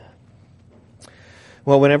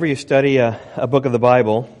Well, whenever you study a book of the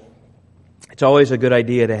Bible, it's always a good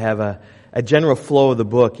idea to have a general flow of the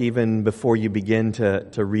book even before you begin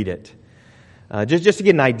to read it. Just to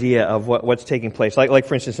get an idea of what's taking place. Like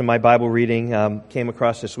for instance, in my Bible reading, came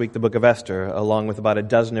across this week the book of Esther, along with about a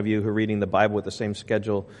dozen of you who are reading the Bible with the same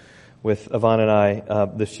schedule with Yvonne and I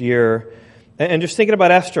this year. And just thinking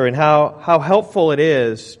about Esther and how helpful it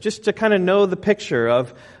is just to kind of know the picture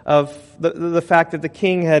of the fact that the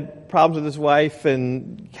king had problems with his wife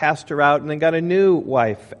and cast her out and then got a new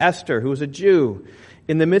wife, Esther, who was a Jew,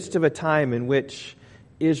 in the midst of a time in which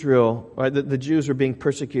Israel, or the Jews were being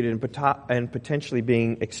persecuted and potentially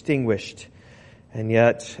being extinguished. And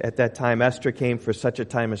yet, at that time, Esther came for such a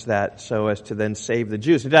time as that, so as to then save the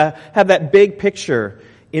Jews. And to have that big picture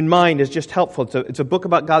in mind is just helpful. It's a book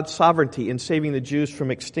about God's sovereignty in saving the Jews from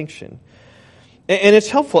extinction. And it's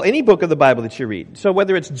helpful, any book of the Bible that you read. So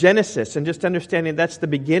whether it's Genesis and just understanding that's the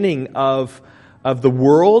beginning of the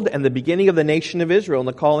world and the beginning of the nation of Israel and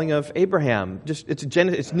the calling of Abraham.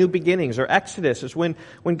 It's new beginnings. Or Exodus is when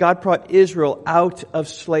God brought Israel out of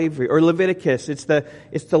slavery. Or Leviticus, it's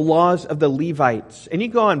the laws of the Levites. And you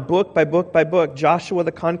go on book by book by book. Joshua,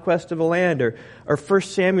 the conquest of the land. Or 1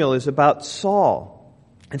 Samuel is about Saul.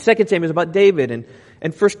 And 2 Samuel is about David.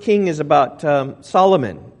 And 1 King is about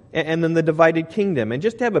Solomon. And then the divided kingdom. And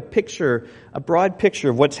just to have a broad picture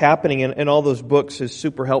of what's happening in all those books is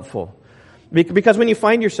super helpful. Because when you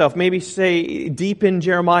find yourself, maybe say, deep in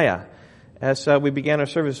Jeremiah, as we began our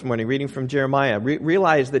service this morning, reading from Jeremiah,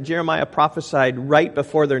 realize that Jeremiah prophesied right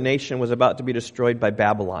before their nation was about to be destroyed by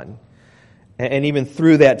Babylon. And even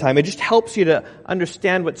through that time, it just helps you to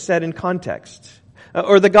understand what's said in context.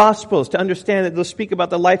 Or the Gospels, to understand that they'll speak about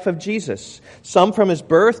the life of Jesus. Some from his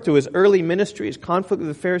birth to his early ministry, his conflict with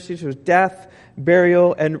the Pharisees, his death,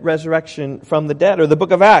 burial, and resurrection from the dead. Or the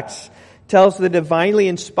book of Acts tells the divinely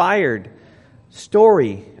inspired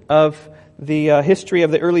story of the history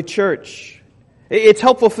of the early church. It's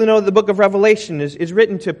helpful to know that the book of Revelation is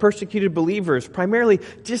written to persecuted believers, primarily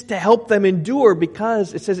just to help them endure,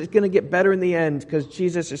 because it says it's going to get better in the end, because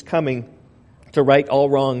Jesus is coming to right all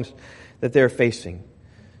wrongs that they're facing.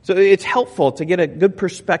 So it's helpful to get a good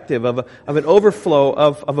perspective of an overflow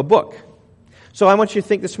of a book. So I want you to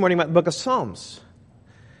think this morning about the book of Psalms.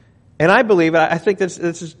 And I think this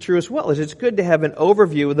is true as well, is it's good to have an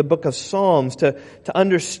overview of the book of Psalms to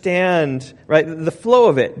understand, right, the flow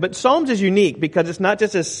of it. But Psalms is unique because it's not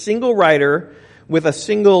just a single writer with a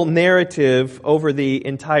single narrative over the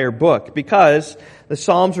entire book, because the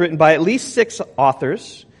Psalms are written by at least 6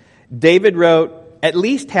 authors. David wrote at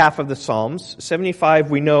least half of the Psalms,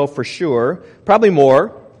 75 we know for sure, probably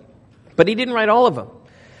more, but he didn't write all of them.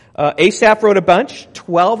 Asaph wrote a bunch,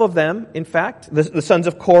 12 of them, in fact. The sons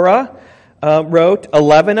of Korah wrote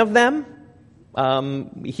 11 of them.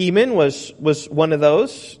 Heman was one of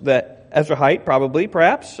those, that Ezrahite probably,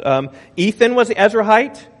 perhaps. Ethan was the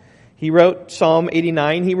Ezrahite. He wrote Psalm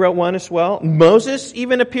 89. He wrote one as well. Moses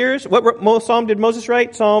even appears. What psalm did Moses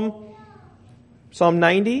write? Psalm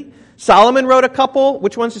 90. Solomon wrote a couple.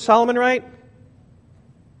 Which ones did Solomon write?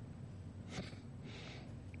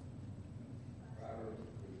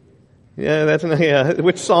 Yeah,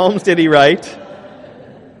 which Psalms did he write?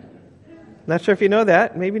 Not sure if you know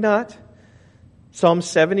that. Maybe not. Psalm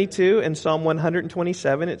 72 and Psalm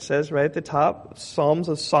 127, it says right at the top, Psalms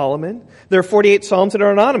of Solomon. There are 48 Psalms that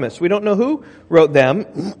are anonymous. We don't know who wrote them.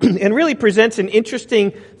 And really presents an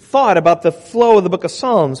interesting thought about the flow of the book of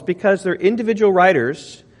Psalms, because they're individual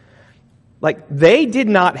writers. Like, they did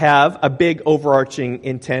not have a big overarching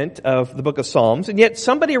intent of the book of Psalms, and yet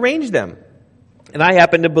somebody arranged them. And I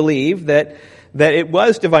happen to believe that it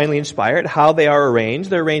was divinely inspired, how they are arranged.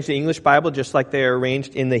 They're arranged in the English Bible just like they are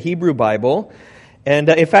arranged in the Hebrew Bible. And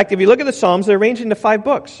in fact, if you look at the Psalms, they're arranged into 5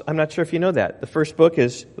 books. I'm not sure if you know that. The first book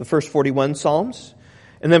is the first 41 Psalms.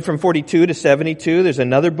 And then from 42 to 72, there's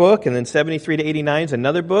another book. And then 73 to 89 is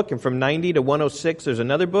another book. And from 90 to 106, there's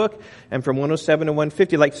another book. And from 107 to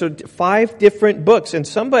 150, so 5 different books. And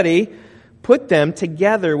somebody put them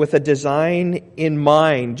together with a design in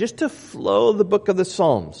mind, just to flow the book of the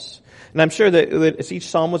Psalms. And I'm sure that as each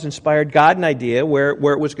psalm was inspired, God an idea where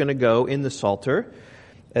it was going to go in the Psalter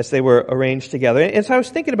as they were arranged together. And so I was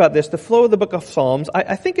thinking about this, the flow of the book of Psalms.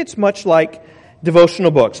 I think it's much like devotional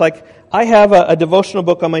books. Like, I have a devotional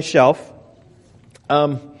book on my shelf.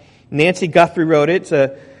 Nancy Guthrie wrote it.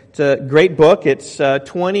 It's a great book. It's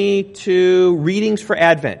 22 readings for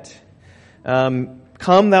Advent.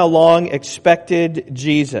 Come Thou Long Expected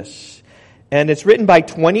Jesus. And it's written by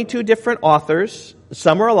 22 different authors.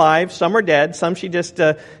 Some are alive, some are dead, some she just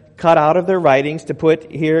cut out of their writings to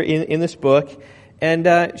put here in this book.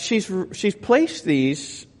 And she's placed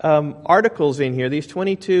these articles in here, these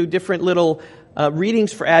 22 different little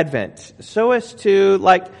readings for Advent, so as to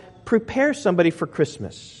prepare somebody for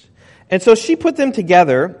Christmas. And so she put them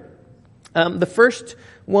together. The first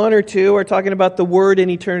one or two are talking about the Word in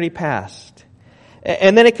eternity past.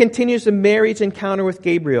 And then it continues to Mary's encounter with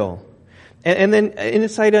Gabriel. And then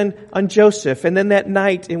insight on Joseph, and then that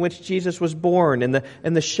night in which Jesus was born, and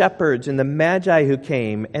the shepherds and the magi who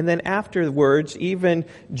came, and then afterwards even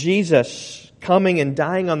Jesus coming and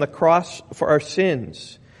dying on the cross for our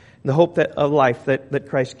sins, and the hope of life that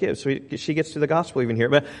Christ gives. So she gets to the gospel even here.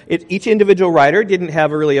 But each individual writer didn't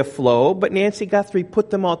have really a flow, but Nancy Guthrie put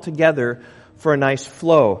them all together for a nice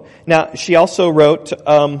flow. Now, she also wrote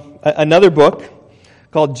another book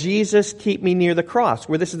called Jesus, Keep Me Near the Cross,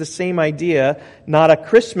 where this is the same idea, not a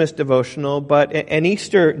Christmas devotional, but an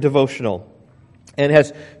Easter devotional. And it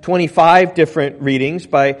has 25 different readings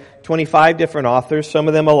by 25 different authors, some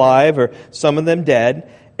of them alive or some of them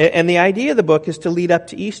dead. And the idea of the book is to lead up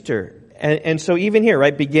to Easter. And so even here,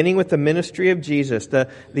 right, beginning with the ministry of Jesus, the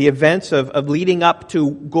events of leading up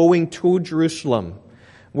to going to Jerusalem,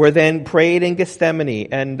 were then prayed in Gethsemane,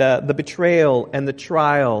 and the betrayal and the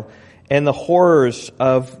trial and the horrors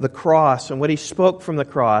of the cross and what he spoke from the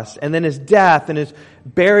cross, and then his death and his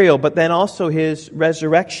burial, but then also his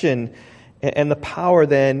resurrection and the power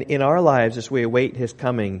then in our lives as we await his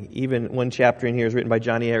coming. Even one chapter in here is written by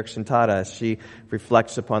Johnny Erickson Tada. She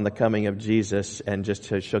reflects upon the coming of Jesus and just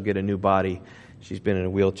she'll get a new body. She's been in a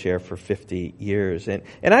wheelchair for 50 years. And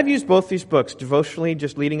I've used both these books devotionally,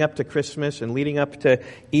 just leading up to Christmas and leading up to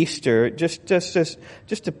Easter, just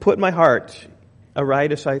to put my heart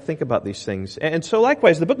aright as I think about these things. And so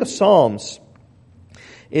likewise, the book of Psalms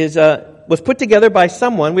was put together by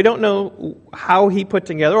someone. We don't know how he put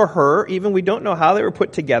together, or her, even. We don't know how they were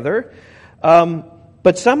put together.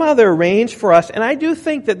 But somehow they're arranged for us. And I do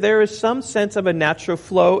think that there is some sense of a natural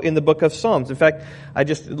flow in the book of Psalms. In fact, I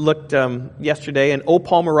just looked yesterday, and O.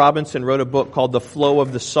 Palmer Robinson wrote a book called The Flow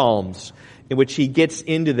of the Psalms, in which he gets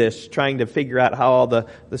into this, trying to figure out how all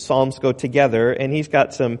the Psalms go together. And he's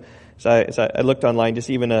got some... So I looked online, just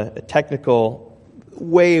even a technical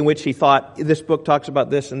way in which he thought this book talks about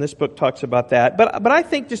this and this book talks about that. But I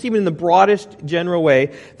think just even in the broadest general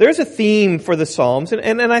way, there's a theme for the Psalms.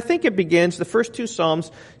 And I think it begins, the first two Psalms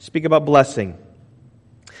speak about blessing.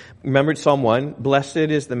 Remember Psalm 1, blessed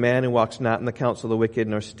is the man who walks not in the counsel of the wicked,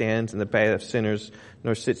 nor stands in the path of sinners,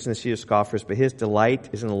 nor sits in the seat of scoffers, but his delight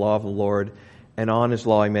is in the law of the Lord, and on his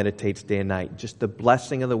law he meditates day and night. Just the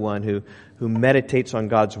blessing of the one who meditates on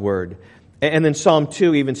God's word. And then Psalm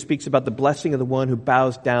 2 even speaks about the blessing of the one who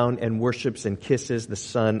bows down and worships and kisses the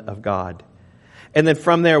Son of God. And then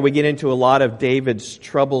from there we get into a lot of David's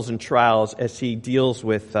troubles and trials as he deals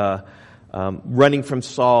with running from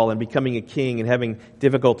Saul and becoming a king and having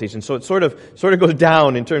difficulties. And so it sort of goes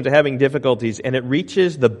down in terms of having difficulties, and it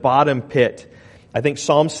reaches the bottom pit. I think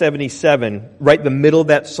Psalm 77, right in the middle of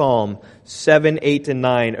that psalm, 7, 8, and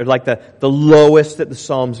 9, are like the lowest that the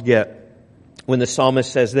Psalms get. When the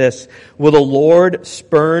psalmist says this, will the Lord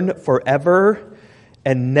spurn forever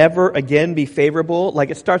and never again be favorable? Like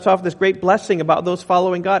it starts off with this great blessing about those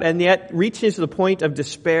following God, and yet reaches the point of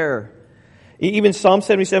despair. Even Psalm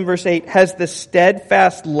 77 verse 8, has the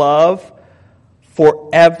steadfast love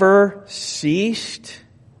forever ceased?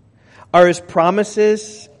 Are his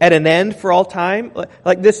promises at an end for all time?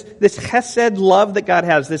 Like this chesed love that God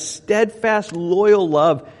has, this steadfast, loyal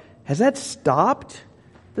love, has that stopped?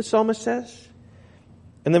 The psalmist says.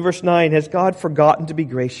 And then verse 9, has God forgotten to be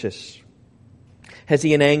gracious? Has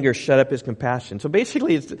he in anger shut up his compassion? So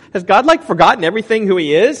basically, has God forgotten everything who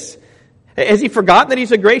he is? Has he forgotten that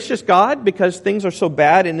he's a gracious God because things are so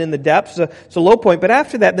bad and in the depths? It's a low point. But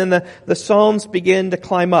after that, then the Psalms begin to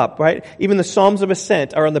climb up, right? Even the Psalms of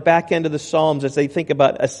Ascent are on the back end of the Psalms as they think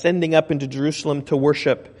about ascending up into Jerusalem to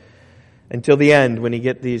worship until the end when you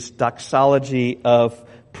get these doxology of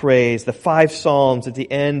praise. The 5 Psalms at the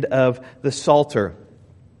end of the Psalter,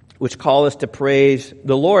 which call us to praise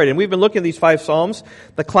the Lord. And we've been looking at these 5 Psalms,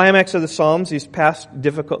 the climax of the Psalms these past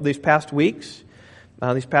weeks.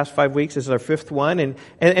 These past 5 weeks, this is our 5th one.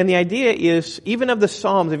 And the idea is, even of the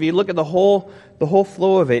Psalms, if you look at the whole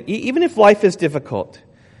flow of it, even if life is difficult,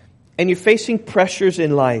 and you're facing pressures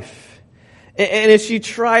in life, and as you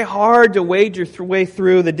try hard to wade your way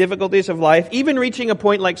through the difficulties of life, even reaching a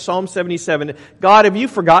point like Psalm 77, God, have you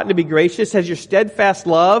forgotten to be gracious? Has your steadfast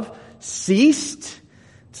love ceased?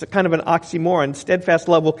 It's a kind of an oxymoron. Steadfast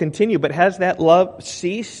love will continue, but has that love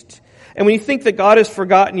ceased? And when you think that God has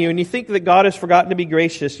forgotten you, and you think that God has forgotten to be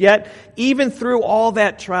gracious, yet even through all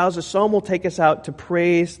that trials, the psalm will take us out to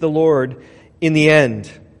praise the Lord in the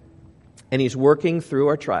end. And he's working through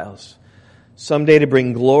our trials someday to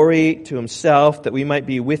bring glory to himself, that we might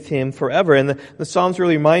be with him forever. And the Psalms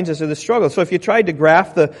really reminds us of the struggle. So if you tried to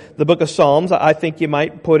graph the book of Psalms, I think you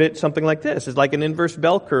might put it something like this. It's like an inverse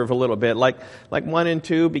bell curve a little bit. Like 1 and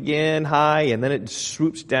 2 begin high, and then it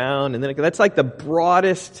swoops down, and then that's like the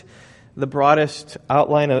broadest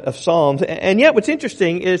outline of Psalms. And yet what's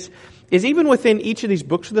interesting is even within each of these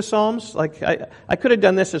books of the Psalms, like I could have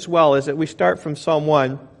done this as well, is that we start from Psalm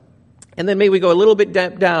 1, and then maybe we go a little bit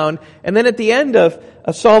down, and then at the end of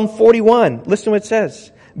Psalm 41, listen to what it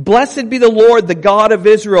says. Blessed be the Lord, the God of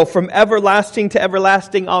Israel, from everlasting to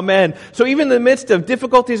everlasting. Amen. So even in the midst of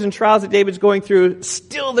difficulties and trials that David's going through,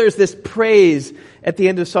 still there's this praise at the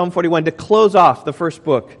end of Psalm 41 to close off the first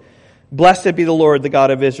book. Blessed be the Lord, the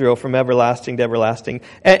God of Israel, from everlasting to everlasting.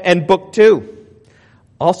 And book 2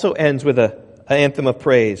 also ends with an anthem of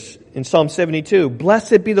praise. In Psalm 72,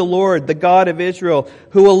 blessed be the Lord, the God of Israel,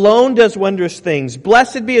 who alone does wondrous things.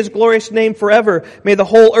 Blessed be his glorious name forever. May the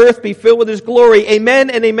whole earth be filled with his glory. Amen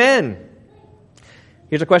and amen.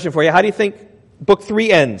 Here's a question for you. How do you think book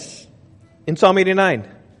 3 ends? In Psalm 89.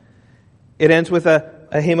 It ends with a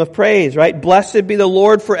hymn of praise, right? Blessed be the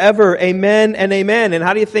Lord forever. Amen and amen. And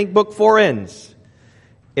how do you think book 4 ends?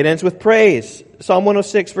 It ends with praise. Psalm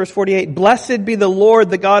 106, verse 48. Blessed be the Lord,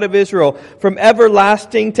 the God of Israel, from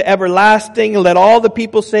everlasting to everlasting. Let all the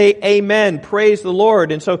people say amen. Praise the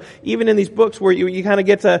Lord. And so even in these books where you kind of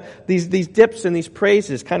get to these dips and these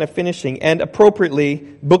praises kind of finishing. And appropriately,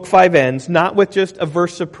 book 5 ends, not with just a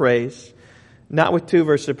verse of praise, not with 2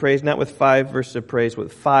 verses of praise, not with 5 verses of praise,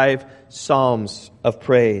 with 5 psalms of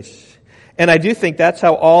praise. And I do think that's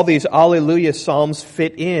how all these Alleluia psalms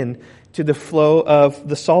fit in to the flow of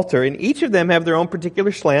the Psalter. And each of them have their own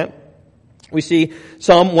particular slant. We see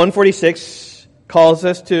Psalm 146 calls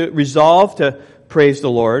us to resolve to praise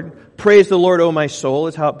the Lord. Praise the Lord, O my soul,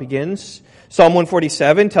 is how it begins. Psalm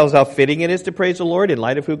 147 tells how fitting it is to praise the Lord in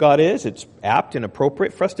light of who God is. It's apt and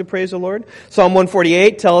appropriate for us to praise the Lord. Psalm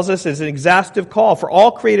 148 tells us it's an exhaustive call for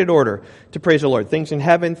all created order to praise the Lord. Things in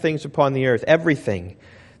heaven, things upon the earth, everything.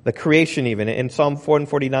 The creation even. And Psalm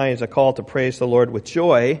 149 is a call to praise the Lord with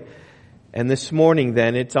joy. And this morning,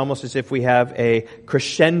 then, it's almost as if we have a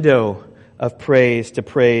crescendo of praise to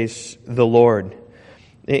praise the Lord.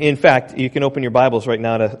 In fact, you can open your Bibles right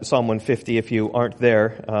now to Psalm 150 if you aren't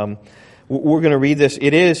there. We're going to read this.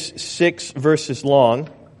 It is 6 verses long.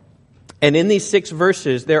 And in these 6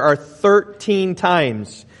 verses, there are 13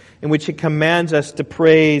 times in which it commands us to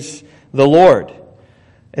praise the Lord.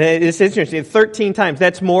 And it's interesting, 13 times.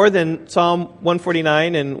 That's more than Psalm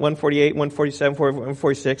 149 and 148, 147,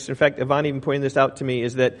 146. In fact, Yvonne even pointed this out to me,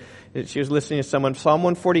 is that she was listening to someone. Psalm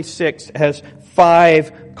 146 has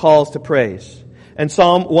 5 calls to praise. And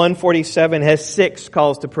Psalm 147 has 6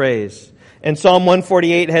 calls to praise. And Psalm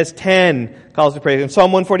 148 has 10 calls to praise. And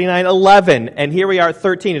Psalm 149, 11. And here we are at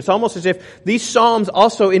 13. It's almost as if these Psalms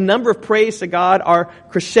also, in number of praise to God, are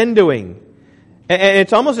crescendoing. And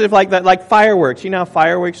it's almost as if like fireworks. You know how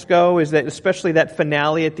fireworks go? Is that especially that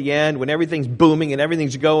finale at the end when everything's booming and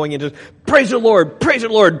everything's going and just praise the Lord, praise the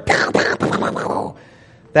Lord.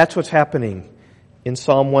 That's what's happening in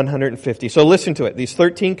Psalm 150. So listen to it. These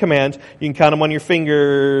 13 commands, you can count them on your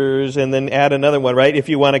fingers and then add another one, right? If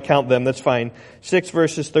you want to count them, that's fine. 6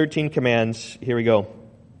 verses, 13 commands. Here we go.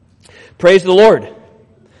 Praise the Lord.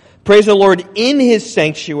 Praise the Lord in His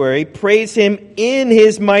sanctuary. Praise Him in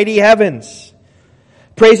His mighty heavens.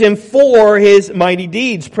 Praise Him for His mighty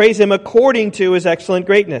deeds. Praise Him according to His excellent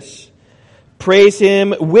greatness. Praise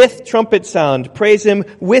Him with trumpet sound. Praise Him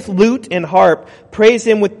with lute and harp. Praise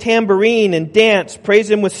Him with tambourine and dance.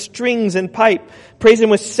 Praise Him with strings and pipe. Praise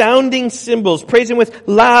Him with sounding cymbals. Praise Him with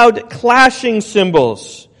loud clashing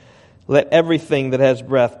cymbals. Let everything that has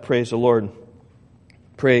breath praise the Lord.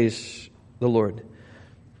 Praise the Lord.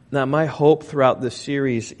 Now, my hope throughout this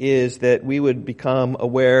series is that we would become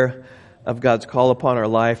aware of God's call upon our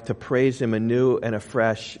life to praise Him anew and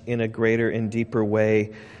afresh in a greater and deeper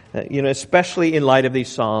way. Especially in light of these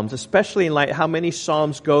Psalms, especially in light of how many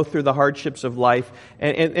Psalms go through the hardships of life.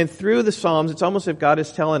 And through the Psalms, it's almost as if God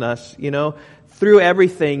is telling us, through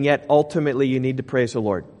everything, yet ultimately you need to praise the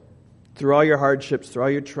Lord. Through all your hardships, through all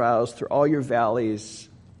your trials, through all your valleys,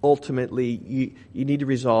 ultimately you need to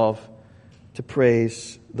resolve to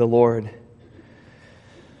praise the Lord.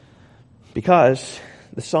 Because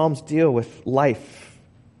the Psalms deal with life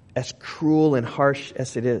as cruel and harsh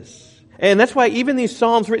as it is. And that's why even these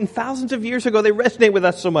Psalms written thousands of years ago, they resonate with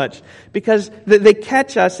us so much. Because they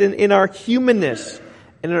catch us in our humanness,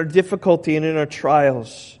 in our difficulty, and in our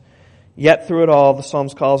trials. Yet through it all, the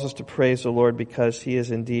Psalms calls us to praise the Lord because He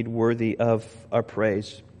is indeed worthy of our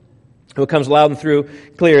praise. What comes loud and through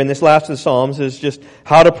clear in this last of the Psalms is just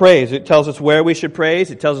how to praise. It tells us where we should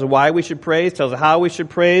praise. It tells us why we should praise. It tells us how we should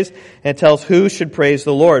praise. And it tells who should praise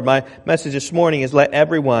the Lord. My message this morning is let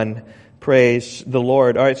everyone praise the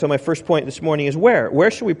Lord. All right, so my first point this morning is where?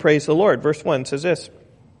 Where should we praise the Lord? Verse 1 says this.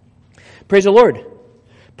 Praise the Lord.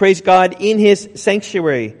 Praise God in His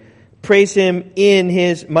sanctuary. Praise Him in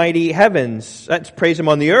His mighty heavens. That's praise Him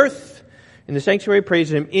on the earth, in the sanctuary.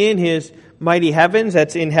 Praise Him in His mighty heavens,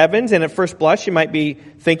 that's in heavens. And at first blush, you might be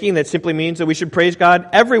thinking that simply means that we should praise God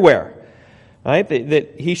everywhere. Right?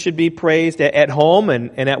 That He should be praised at home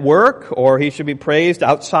and at work, or He should be praised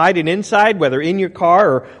outside and inside, whether in your car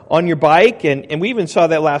or on your bike. And we even saw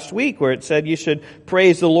that last week where it said you should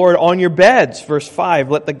praise the Lord on your beds. Verse 5,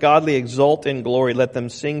 let the godly exult in glory. Let them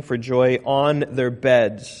sing for joy on their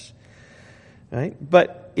beds. Right?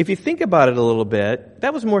 But if you think about it a little bit,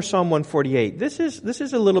 that was more Psalm 148. This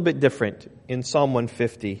is a little bit different in Psalm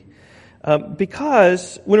 150.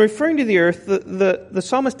 Because when referring to the earth, the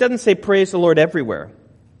psalmist doesn't say praise the Lord everywhere.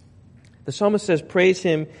 The psalmist says praise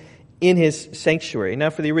Him in His sanctuary.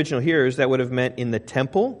 Now for the original hearers, that would have meant in the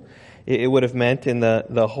temple. It would have meant in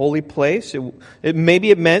the holy place. Maybe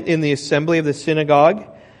it meant in the assembly of the synagogue.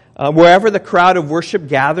 Wherever the crowd of worship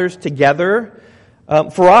gathers together.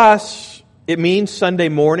 For us, it means Sunday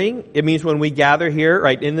morning. It means when we gather here,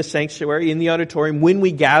 right, in the sanctuary, in the auditorium, when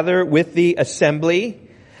we gather with the assembly.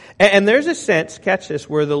 And there's a sense, catch this,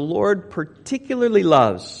 where the Lord particularly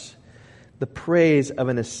loves the praise of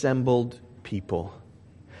an assembled people.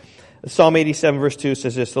 Psalm 87 verse 2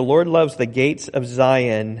 says this, the Lord loves the gates of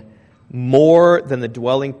Zion more than the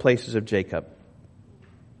dwelling places of Jacob.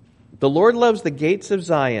 The Lord loves the gates of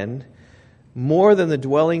Zion more than the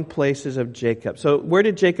dwelling places of Jacob. So where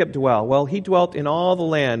did Jacob dwell? Well, he dwelt in all the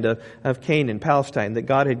land of Canaan, Palestine, that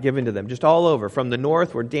God had given to them, just all over, from the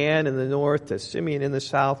north, where Dan in the north, to Simeon in the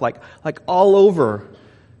south, like all over.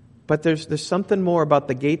 But there's something more about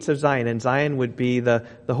the gates of Zion, and Zion would be the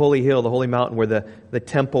holy hill, the holy mountain where the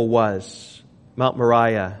temple was, Mount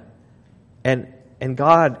Moriah. And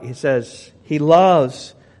God, He says, He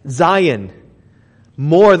loves Zion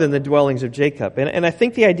more than the dwellings of Jacob. And I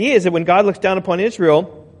think the idea is that when God looks down upon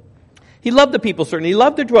Israel, He loved the people, certainly. He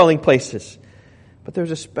loved their dwelling places. But there's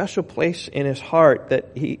a special place in His heart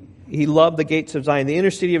that He loved the gates of Zion, the inner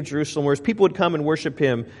city of Jerusalem, where His people would come and worship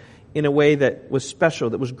Him in a way that was special,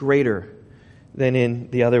 that was greater than in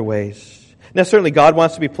the other ways. Now, certainly God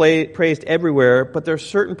wants to be praised everywhere, but there are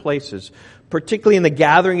certain places, particularly in the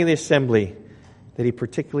gathering of the assembly, that He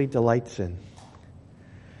particularly delights in.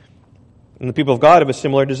 And the people of God have a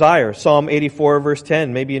similar desire. Psalm 84 verse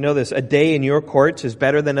 10, maybe you know this, a day in your courts is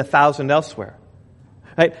better than 1,000 elsewhere.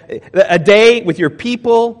 Right? A day with your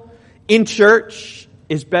people in church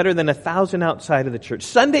is better than 1,000 outside of the church.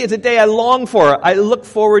 Sunday is a day I long for. I look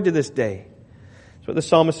forward to this day. That's what the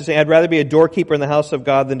psalmist is saying. I'd rather be a doorkeeper in the house of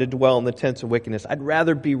God than to dwell in the tents of wickedness. I'd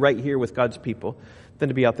rather be right here with God's people than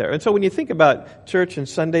to be out there. And so when you think about church and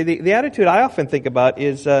Sunday, the attitude I often think about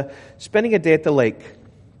is spending a day at the lake.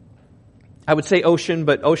 I would say ocean,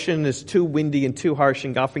 but ocean is too windy and too harsh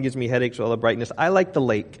and often gives me headaches with all the brightness. I like the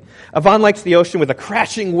lake. Yvonne likes the ocean with the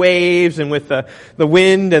crashing waves and with the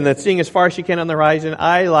wind and the seeing as far as she can on the horizon.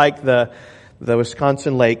 I like the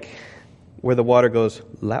Wisconsin lake where the water goes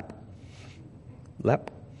lap, lap,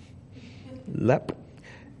 lap,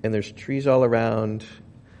 and there's trees all around.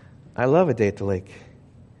 I love a day at the lake.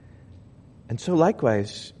 And so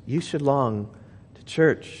likewise, you should long to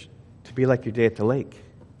church to be like your day at the lake.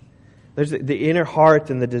 There's the inner heart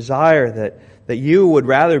and the desire that you would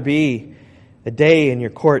rather be a day in your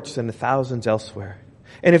courts than 1,000 elsewhere.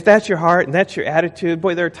 And if that's your heart and that's your attitude,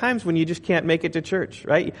 boy, there are times when you just can't make it to church,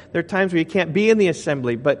 right? There are times where you can't be in the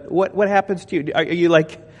assembly, but what happens to you? Are you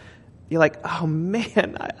like, oh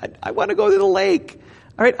man, I want to go to the lake.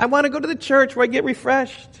 All right, I want to go to the church where I get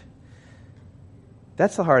refreshed.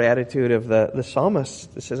 That's the heart attitude of the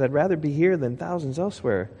psalmist that says, I'd rather be here than thousands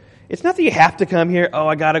elsewhere. It's not that you have to come here. Oh,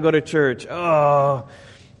 I got to go to church. Oh,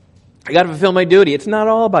 I got to fulfill my duty. It's not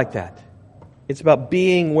all about that. It's about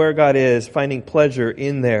being where God is, finding pleasure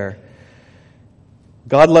in there.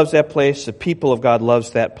 God loves that place. The people of God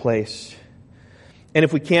loves that place. And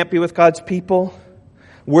if we can't be with God's people,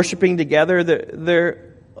 worshiping together,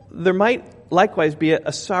 there might likewise be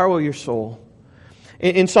a sorrow of your soul.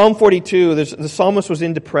 In Psalm 42, the psalmist was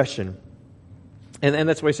in depression. And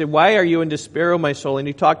that's why he said, why are you in despair, O my soul? And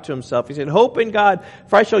he talked to himself. He said, hope in God,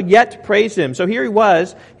 for I shall yet praise Him. So here he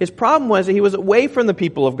was. His problem was that he was away from the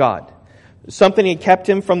people of God. Something had kept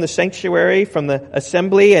him from the sanctuary, from the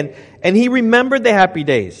assembly. And he remembered the happy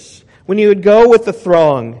days when he would go with the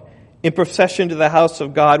throng in procession to the house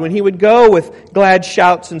of God, when he would go with glad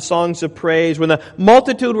shouts and songs of praise, when the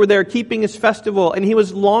multitude were there keeping his festival, and he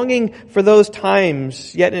was longing for those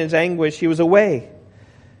times, yet in his anguish he was away.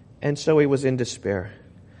 And so he was in despair.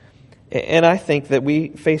 And I think that we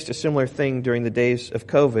faced a similar thing during the days of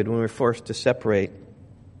COVID when we were forced to separate.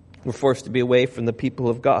 We're forced to be away from the people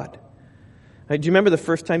of God. Do you remember the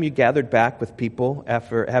first time you gathered back with people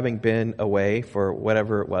after having been away for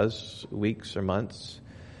whatever it was, weeks or months?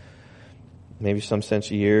 Maybe some sense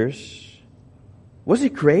of years. Was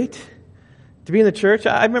it great to be in the church?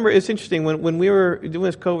 I remember it's interesting when we were doing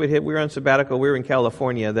this COVID hit, we were on sabbatical, we were in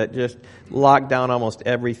California that just locked down almost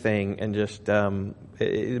everything and just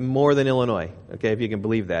more than Illinois, okay, if you can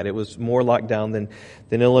believe that. It was more locked down than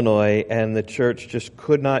Illinois, and the church just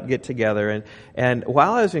could not get together. And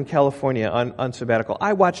while I was in California on sabbatical,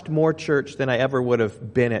 I watched more church than I ever would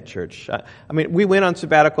have been at church. I mean, we went on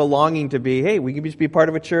sabbatical longing to be, hey, we can just be part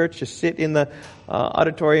of a church, just sit in the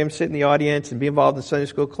auditorium, sit in the audience, and be involved in Sunday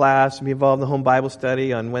school class, and be involved in the home Bible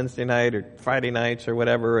study on Wednesday night or Friday nights or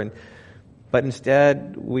whatever, but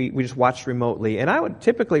instead, we just watched remotely. And I would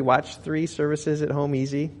typically watch 3 services at home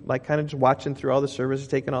easy, like kind of just watching through all the services,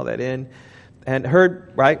 taking all that in. And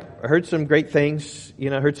heard some great things,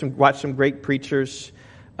 watched some great preachers.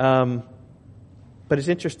 But it's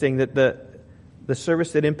interesting that the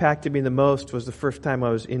service that impacted me the most was the first time I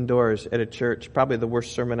was indoors at a church, probably the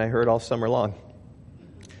worst sermon I heard all summer long.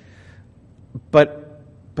 But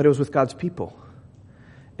it was with God's people.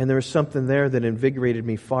 And there was something there that invigorated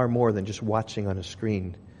me far more than just watching on a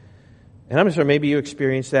screen. And I'm sure maybe you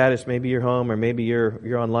experienced that. It's maybe you're home or maybe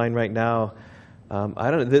you're online right now. I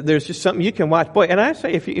don't know. There's just something you can watch. Boy, and I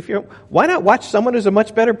say, if you're, why not watch someone who's a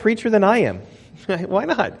much better preacher than I am? Why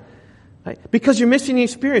not? Because you're missing the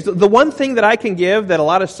experience. The one thing that I can give that a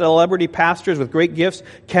lot of celebrity pastors with great gifts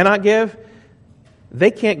cannot give, they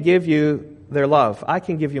can't give you their love. I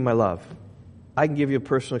can give you my love. I can give you a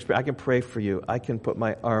personal experience. I can pray for you. I can put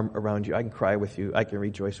my arm around you. I can cry with you. I can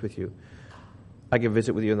rejoice with you. I can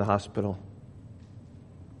visit with you in the hospital.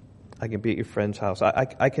 I can be at your friend's house.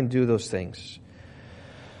 I can do those things.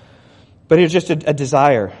 But it's just a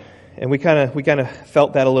desire. And we kind of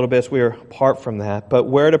felt that a little bit as we were apart from that. But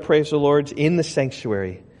where to praise the Lord? In the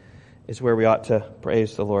sanctuary is where we ought to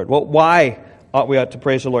praise the Lord. Well, why ought we to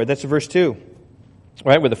praise the Lord? That's verse 2.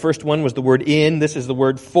 Right, where the first one was the word in, this is the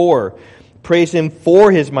word for. Praise Him for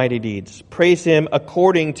His mighty deeds. Praise Him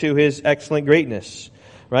according to His excellent greatness.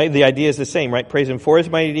 Right? The idea is the same, right? Praise Him for His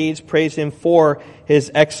mighty deeds. Praise Him for His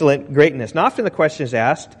excellent greatness. Now, often the question is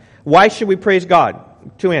asked, why should we praise God?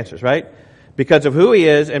 2 answers, right? Because of who He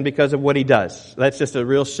is and because of what He does. That's just a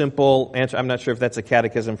real simple answer. I'm not sure if that's a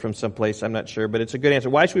catechism from someplace. I'm not sure, but it's a good answer.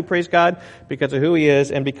 Why should we praise God? Because of who He is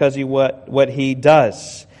and because of what He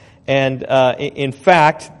does. And in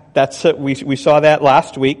fact, that's we saw that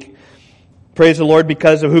last week. Praise the Lord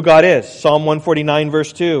because of who God is. Psalm 149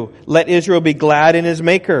 verse 2. Let Israel be glad in his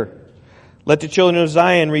Maker. Let the children of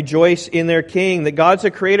Zion rejoice in their King. That God's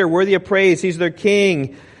the Creator, worthy of praise. He's their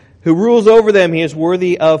King who rules over them. He is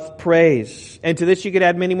worthy of praise. And to this you could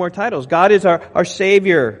add many more titles. God is our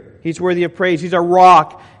Savior. He's worthy of praise. He's our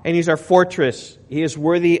rock and He's our fortress. He is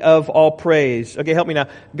worthy of all praise. Okay, help me now.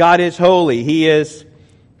 God is holy. He is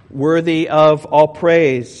worthy of all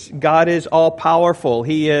praise. God is all powerful.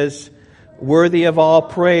 He is worthy of all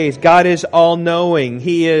praise. God is all-knowing.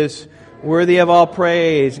 He is worthy of all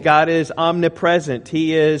praise. God is omnipresent.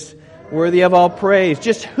 He is worthy of all praise.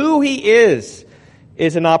 Just who He is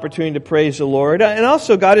an opportunity to praise the Lord. And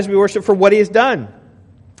also, God is to be worshipped for what He has done.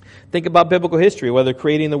 Think about biblical history, whether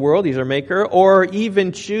creating the world, He's our Maker, or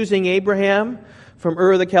even choosing Abraham from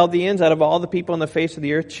Ur of the Chaldeans, out of all the people on the face of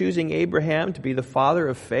the earth, choosing Abraham to be the father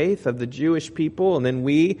of faith of the Jewish people, and then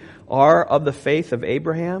we are of the faith of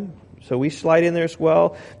Abraham. So we slide in there as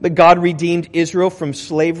well. That God redeemed Israel from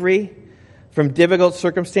slavery, from difficult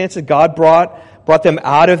circumstances. God brought them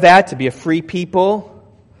out of that to be a free people.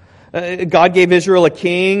 God gave Israel a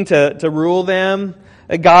king to rule them.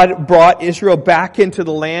 God brought Israel back into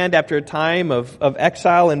the land after a time of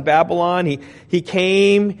exile in Babylon. He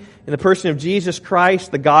came in the person of Jesus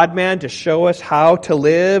Christ, the God-man, to show us how to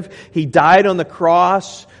live. He died on the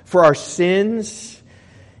cross for our sins.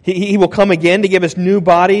 He will come again to give us new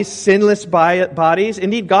bodies, sinless bodies.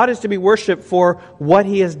 Indeed, God is to be worshipped for what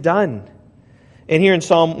He has done. And here in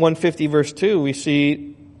Psalm 150 verse 2, we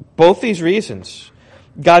see both these reasons.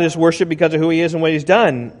 God is worshipped because of who He is and what He's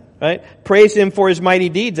done. Right? Praise Him for His mighty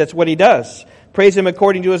deeds. That's what He does. Praise Him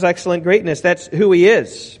according to His excellent greatness. That's who He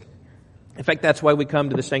is. In fact, that's why we come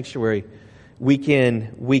to the sanctuary week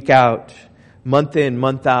in, week out, month in,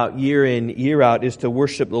 month out, year in, year out, is to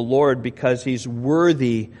worship the Lord because He's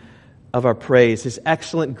worthy of our praise. His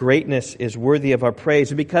excellent greatness is worthy of our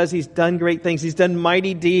praise. And because He's done great things, He's done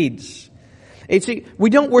mighty deeds. And see, we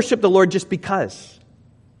don't worship the Lord just because.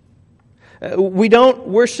 We don't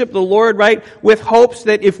worship the Lord, right, with hopes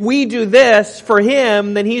that if we do this for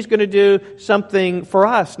Him, then He's going to do something for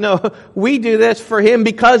us. No, we do this for Him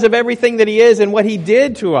because of everything that He is and what He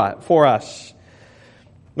did for us.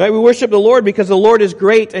 Right? We worship the Lord because the Lord is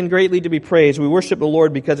great and greatly to be praised. We worship the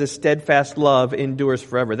Lord because His steadfast love endures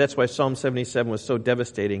forever. That's why Psalm 77 was so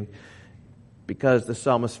devastating, because the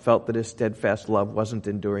psalmist felt that his steadfast love wasn't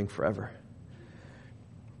enduring forever.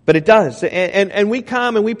 But it does. And we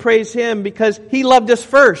come and we praise Him because He loved us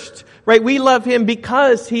first. Right? We love Him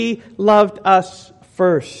because He loved us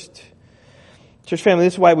first. Church family,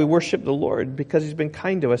 this is why we worship the Lord, because He's been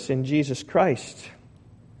kind to us in Jesus Christ.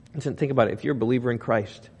 Listen, think about it. If you're a believer in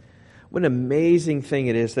Christ, what an amazing thing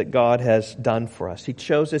it is that God has done for us. He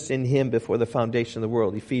chose us in Him before the foundation of the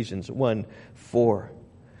world. Ephesians 1:4.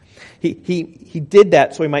 He did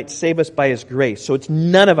that so He might save us by His grace. So it's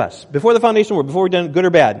none of us. Before the foundation of the world, before we've done good or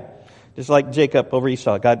bad, just like Jacob over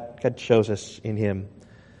Esau, God chose us in Him.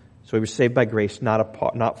 So we were saved by grace,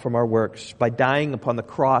 not from our works. By dying upon the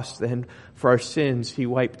cross, then for our sins, He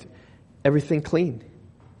wiped everything clean.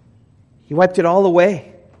 He wiped it all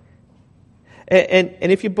away.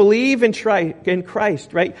 And if you believe in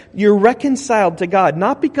Christ, right, you're reconciled to God,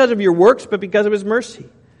 not because of your works, but because of His mercy.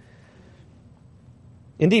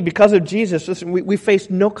 Indeed, because of Jesus, listen, we face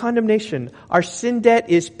no condemnation. Our sin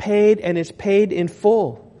debt is paid, and is paid in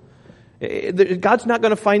full. God's not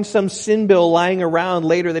going to find some sin bill lying around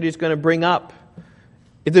later that He's going to bring up.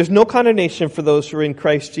 If there's no condemnation for those who are in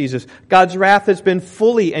Christ Jesus, God's wrath has been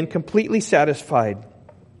fully and completely satisfied.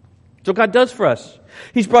 So God does for us.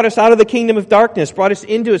 He's brought us out of the kingdom of darkness, brought us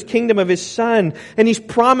into His kingdom of His Son, and He's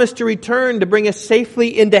promised to return to bring us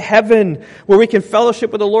safely into heaven, where we can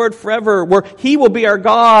fellowship with the Lord forever, where He will be our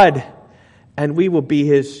God, and we will be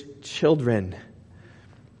His children.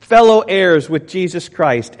 Fellow heirs with Jesus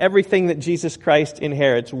Christ. Everything that Jesus Christ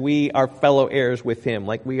inherits, we are fellow heirs with Him,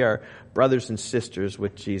 like we are brothers and sisters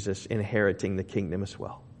with Jesus, inheriting the kingdom as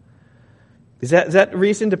well. Is that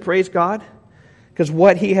reason to praise God? Because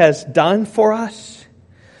what He has done for us?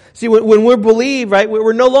 See, when we're believed, right,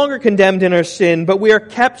 we're no longer condemned in our sin, but we are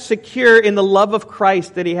kept secure in the love of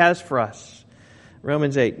Christ that He has for us.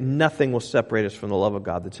 Romans 8, nothing will separate us from the love of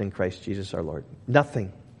God that's in Christ Jesus our Lord.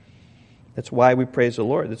 Nothing. That's why we praise the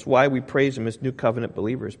Lord. That's why we praise Him as new covenant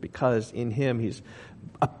believers, because in Him He's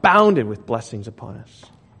abounded with blessings upon us.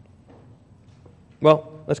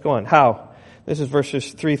 Well, let's go on. How? This is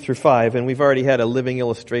verses 3 through 5, and we've already had a living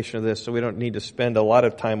illustration of this, so we don't need to spend a lot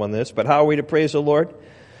of time on this. But how are we to praise the Lord?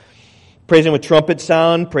 Praise Him with trumpet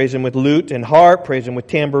sound, praise Him with lute and harp, praise Him with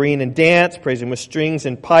tambourine and dance, praise Him with strings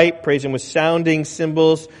and pipe, praise Him with sounding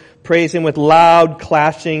cymbals, praise Him with loud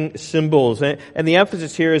clashing cymbals. And the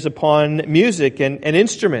emphasis here is upon music and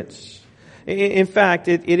instruments. In fact,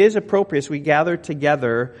 it is appropriate as we gather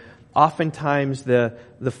together. Oftentimes the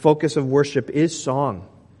focus of worship is song.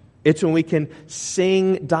 It's when we can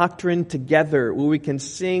sing doctrine together, when we can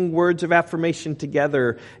sing words of affirmation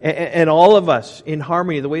together, and all of us in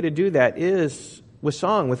harmony. The way to do that is with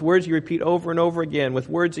song, with words you repeat over and over again, with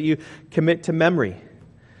words that you commit to memory.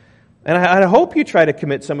 And I hope you try to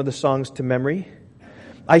commit some of the songs to memory.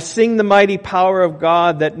 I sing the mighty power of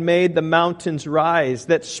God that made the mountains rise,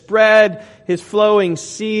 that spread His flowing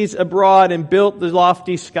seas abroad and built the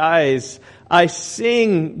lofty skies. I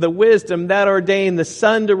sing the wisdom that ordained the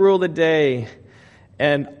sun to rule the day,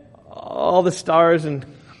 and all the stars and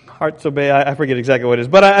hearts obey. I forget exactly what it is,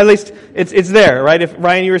 but at least it's there, right? If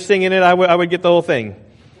Ryan, you were singing it, I would get the whole thing.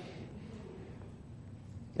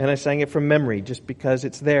 And I sang it from memory, just because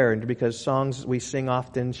it's there, and because songs we sing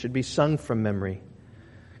often should be sung from memory.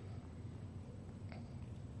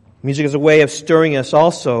 Music is a way of stirring us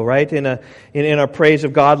also, right? In our praise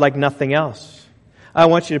of God like nothing else. I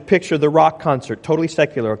want you to picture the rock concert, totally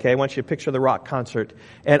secular, okay? I want you to picture the rock concert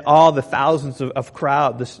and all the thousands of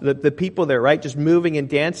crowd, the people there, right? Just moving and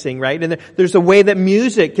dancing, right? And there's a way that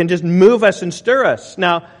music can just move us and stir us.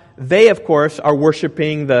 Now, they, of course, are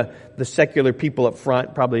worshiping the secular people up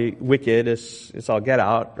front, probably wicked, it's all get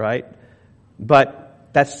out, right? But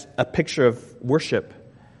that's a picture of worship.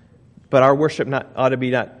 But our worship ought to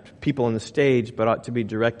be not people on the stage, but ought to be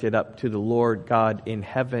directed up to the Lord God in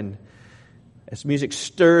heaven. As music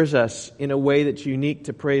stirs us in a way that's unique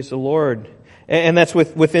to praise the Lord. And that's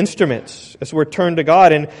with instruments. As we're turned to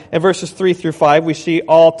God. And in verses 3 through 5, we see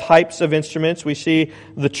all types of instruments. We see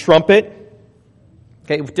the trumpet.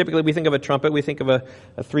 Okay, typically we think of a trumpet, we think of a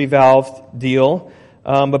 3-valve deal.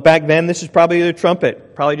 But back then, this is probably the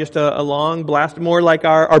trumpet. Probably just a long blast, more like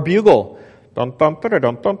our bugle.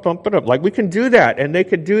 Like we can do that. And they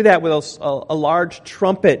could do that with a large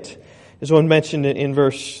trumpet, as one mentioned in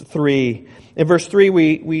verse 3. In verse 3,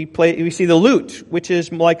 we see the lute, which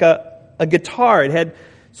is like a guitar.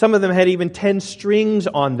 Some of them had even 10 strings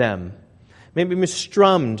on them. Maybe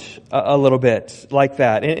misstrummed a little bit like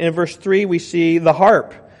that. In verse 3, we see the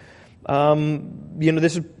harp.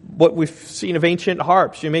 This is what we've seen of ancient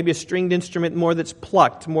harps. Maybe a stringed instrument more that's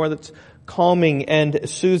plucked, more that's calming and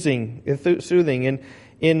soothing. And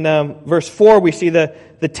in verse 4, we see the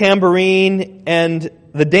tambourine and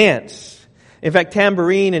the dance. In fact,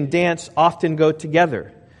 tambourine and dance often go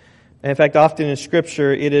together. In fact, often in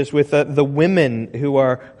Scripture, it is with the women who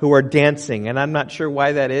are dancing. And I'm not sure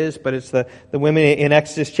why that is, but it's the women in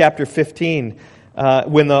Exodus chapter 15.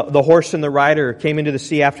 When the horse and the rider came into the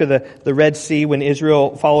sea after the Red Sea, when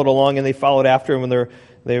Israel followed along and they followed after, and when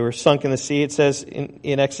they were sunk in the sea, it says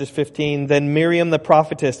in Exodus 15, then Miriam the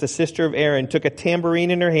prophetess, the sister of Aaron, took a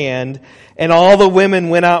tambourine in her hand, and all the women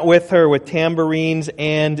went out with her with tambourines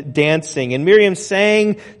and dancing. And Miriam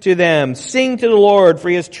sang to them, sing to the Lord, for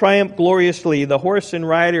he has triumphed gloriously. The horse and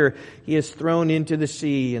rider he has thrown into the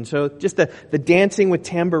sea. And so just the dancing with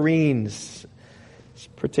tambourines,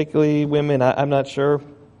 particularly women, I'm not sure.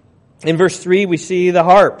 In verse 3, we see the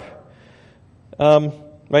harp.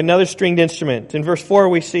 Another stringed instrument. In verse 4,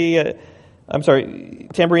 we see,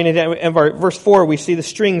 tambourine. And verse 4, we see the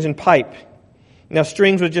strings and pipe. Now,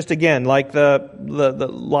 strings was just, again, like the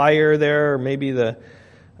lyre there, or maybe the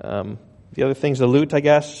other things, the lute, I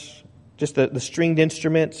guess. Just the stringed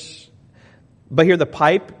instruments. But here, the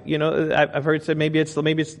pipe, I've heard it said maybe it's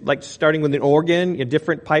like starting with an organ.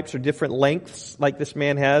 Different pipes or different lengths, like this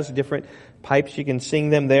man has, different pipes, you can sing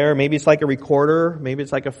them there. Maybe it's like a recorder, maybe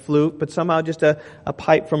it's like a flute, but somehow just a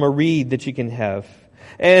pipe from a reed that you can have.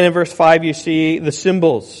 And in verse 5, you see the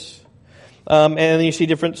cymbals. And then you see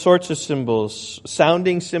different sorts of cymbals.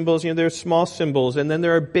 Sounding cymbals, there are small cymbals, and then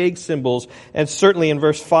there are big cymbals. And certainly in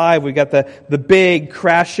verse 5, we've got the big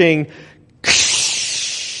crashing,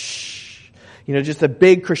 just a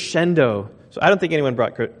big crescendo. So I don't think anyone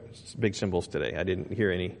brought big cymbals today. I didn't hear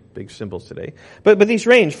any big cymbals today. But these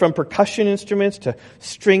range from percussion instruments to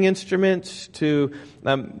string instruments to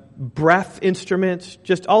breath instruments,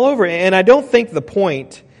 just all over. And I don't think the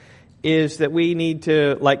point is that we need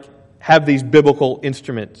to have these biblical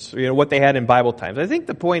instruments, what they had in Bible times. I think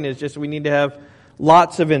the point is just we need to have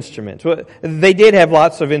lots of instruments. They did have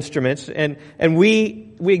lots of instruments, and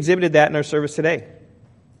we exhibited that in our service today.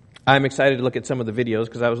 I'm excited to look at some of the videos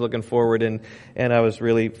because I was looking forward and I was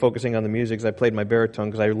really focusing on the music because I played my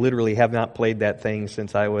baritone because I literally have not played that thing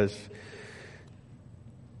since I was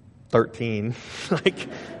 13.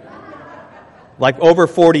 like over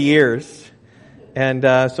 40 years. And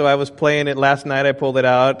so I was playing it last night. I pulled it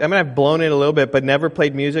out. I've blown it a little bit, but never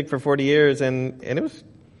played music for 40 years. And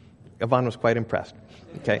Yvonne was quite impressed.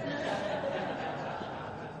 Okay.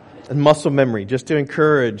 And muscle memory, just to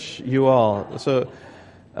encourage you all. So...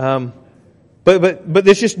 But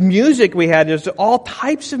there's just music we had. There's all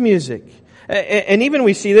types of music. And even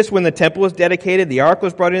we see this when the temple was dedicated, the ark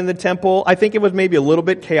was brought into the temple. I think it was maybe a little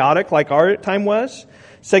bit chaotic like our time was.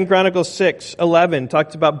 2 Chronicles 6:11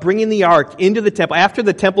 talks about bringing the ark into the temple after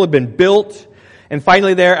the temple had been built. And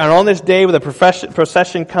finally there, and on this day where the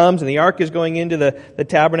procession comes and the ark is going into the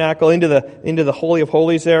tabernacle, into the Holy of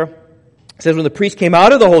Holies there. It says when the priest came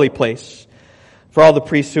out of the holy place, for all the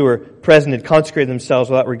priests who were present had consecrated themselves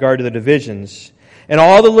without regard to the divisions. And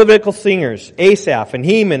all the Levitical singers, Asaph and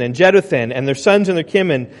Heman and Jeduthun and their sons and their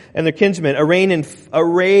kinsmen,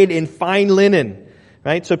 arrayed in fine linen.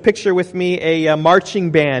 Right? So picture with me a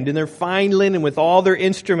marching band in their fine linen with all their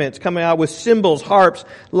instruments coming out with cymbals, harps,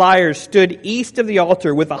 lyres, stood east of the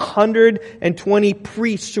altar with 120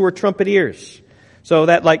 priests who were trumpeters. So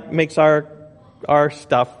that makes our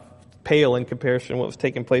stuff pale in comparison to what was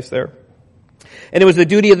taking place there. And it was the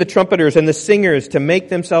duty of the trumpeters and the singers to make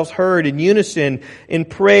themselves heard in unison in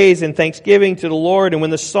praise and thanksgiving to the Lord. And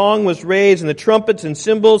when the song was raised and the trumpets and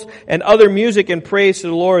cymbals and other music and praise to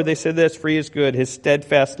the Lord, they said this, for he is good, his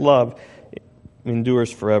steadfast love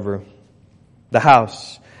endures forever. The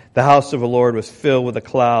house of the Lord was filled with a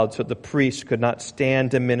cloud, so that the priests could not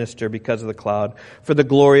stand to minister because of the cloud. For the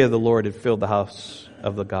glory of the Lord had filled the house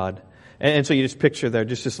of the God. And so you just picture there,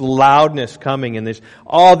 just this loudness coming and there's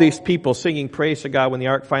all these people singing praise to God when the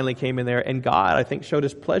ark finally came in there. And God, I think, showed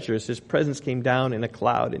his pleasure as his presence came down in a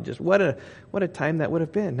cloud. And just what a time that would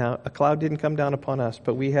have been. Now, a cloud didn't come down upon us,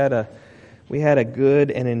 but we had a we had a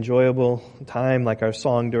good and enjoyable time, like our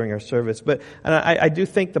song during our service. But I do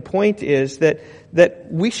think the point is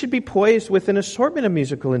that we should be poised with an assortment of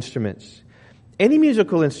musical instruments. Any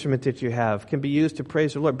musical instrument that you have can be used to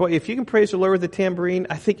praise the Lord. Boy, if you can praise the Lord with a tambourine,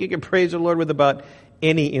 I think you can praise the Lord with about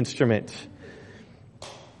any instrument.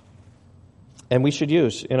 And we should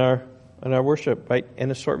use in our worship, right,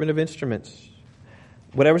 an assortment of instruments.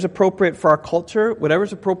 Whatever's appropriate for our culture,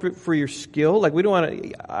 whatever's appropriate for your skill. Like, we don't want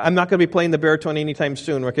to, I'm not going to be playing the baritone anytime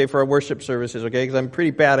soon, okay, for our worship services, okay, because I'm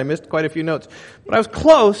pretty bad. I missed quite a few notes. But I was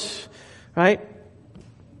close, right?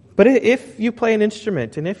 But if you play an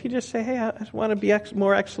instrument, and if you just say, hey, I just want to be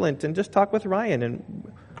more excellent, and just talk with Ryan,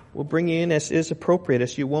 and we'll bring you in as is appropriate,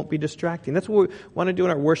 as you won't be distracting. That's what we want to do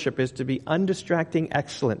in our worship, is to be undistracting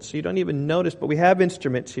excellence. So you don't even notice, but we have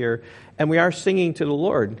instruments here, and we are singing to the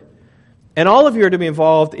Lord. And all of you are to be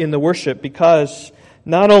involved in the worship, because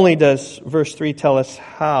not only does verse 3 tell us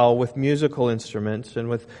how with musical instruments and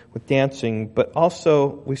with dancing, but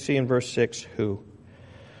also we see in verse 6 who.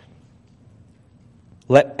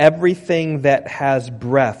 Let everything that has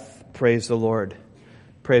breath praise the Lord.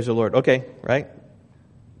 Praise the Lord. Okay, right?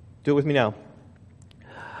 Do it with me now.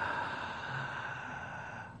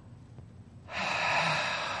 All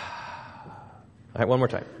right, one more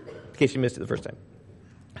time, in case you missed it the first time.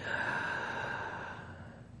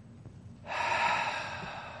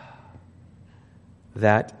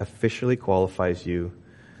 That officially qualifies you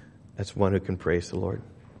as one who can praise the Lord.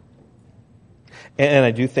 And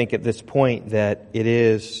I do think at this point that it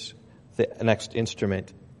is the next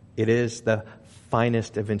instrument. It is the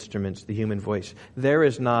finest of instruments, the human voice. There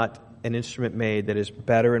is not an instrument made that is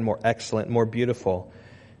better and more excellent, more beautiful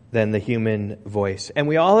than the human voice. And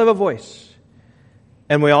we all have a voice.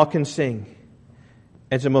 And we all can sing.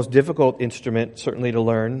 It's the most difficult instrument, certainly, to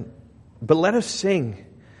learn. But let us sing.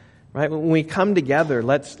 Right? When we come together,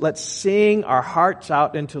 let's sing our hearts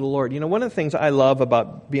out into the Lord. You know, one of the things I love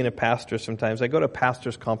about being a pastor sometimes, I go to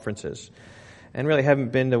pastors' conferences, and really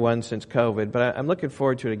haven't been to one since COVID, but I'm looking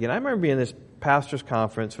forward to it again. I remember being in this pastors'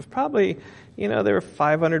 conference with probably, there were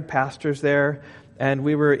 500 pastors there, and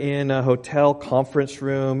we were in a hotel conference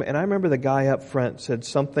room, and I remember the guy up front said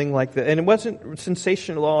something like that, and it wasn't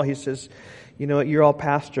sensational at all. He says, you're all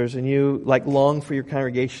pastors and you long for your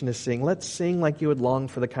congregation to sing. Let's sing like you would long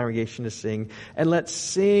for the congregation to sing. And let's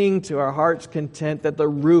sing to our heart's content that the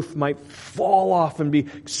roof might fall off and be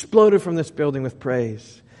exploded from this building with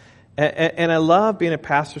praise. And I love being at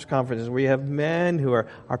pastors' conferences where you have men who are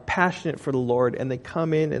passionate for the Lord, and they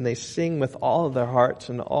come in and they sing with all of their hearts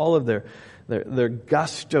and all of their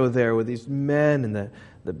gusto there with these men and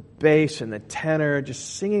the bass and the tenor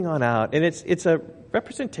just singing on out. And it's a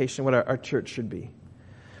representation of what our church should be.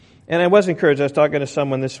 And I was encouraged. I was talking to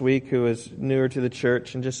someone this week who is newer to the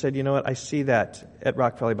church and just said, you know what, I see that at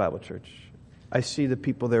Rock Valley Bible Church. I see the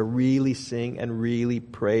people there really sing and really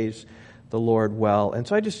praise the Lord well. And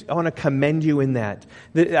so I want to commend you in that.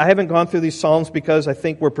 I haven't gone through these Psalms because I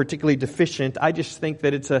think we're particularly deficient. I just think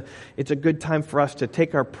that it's a good time for us to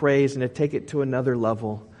take our praise and to take it to another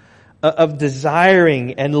level of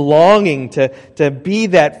desiring and longing to be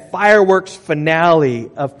that fireworks finale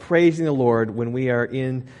of praising the Lord when we are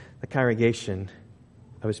in the congregation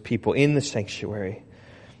of His people, in the sanctuary.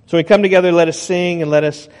 So we come together, let us sing, and let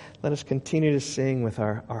us continue to sing with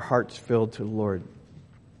our hearts filled to the Lord.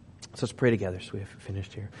 So let's pray together so we have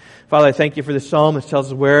finished here. Father, I thank you for this psalm. It tells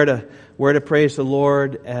us where to praise the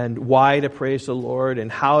Lord and why to praise the Lord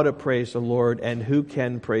and how to praise the Lord and who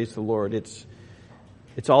can praise the Lord. It's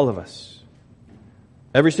all of us.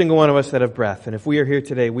 Every single one of us that have breath. And if we are here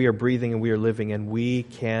today, we are breathing and we are living, and we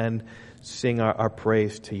can sing our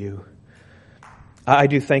praise to you. I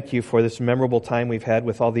do thank you for this memorable time we've had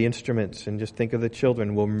with all the instruments, and just think of the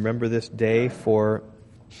children. We'll remember this day for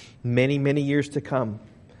many, many years to come.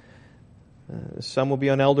 Some will be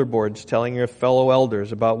on elder boards telling your fellow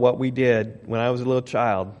elders about what we did when I was a little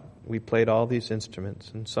child. We played all these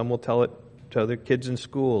instruments. And some will tell it to other kids in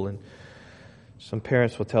school, and some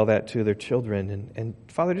parents will tell that to their children. And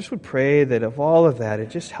Father, just would pray that of all of that, it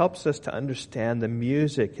just helps us to understand the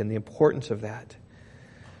music and the importance of that.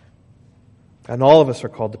 And all of us are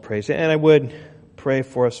called to praise. And I would pray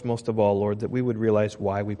for us most of all, Lord, that we would realize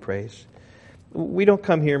why we praise. We don't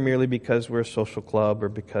come here merely because we're a social club or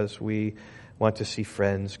because we want to see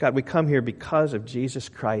friends. God, we come here because of Jesus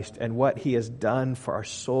Christ and what He has done for our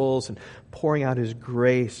souls and pouring out His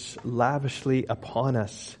grace lavishly upon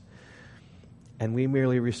us. And we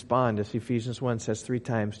merely respond, as Ephesians 1 says 3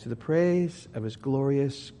 times, to the praise of His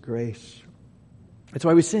glorious grace. That's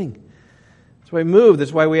why we sing. That's why we move.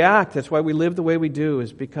 That's why we act. That's why we live the way we do,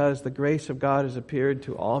 is because the grace of God has appeared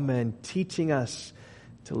to all men, teaching us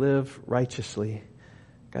to live righteously.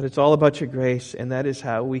 God, it's all about your grace, and that is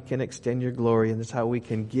how we can extend your glory, and that's how we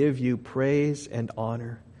can give you praise and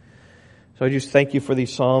honor. So I just thank you for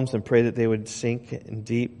these psalms and pray that they would sink in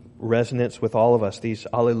deep resonance with all of us, these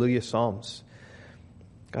Alleluia psalms.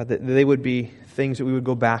 God, that they would be things that we would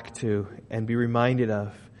go back to and be reminded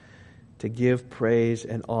of to give praise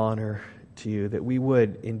and honor to you, that we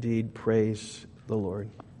would indeed praise the Lord.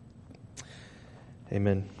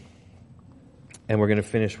 Amen. And we're going to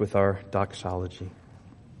finish with our doxology.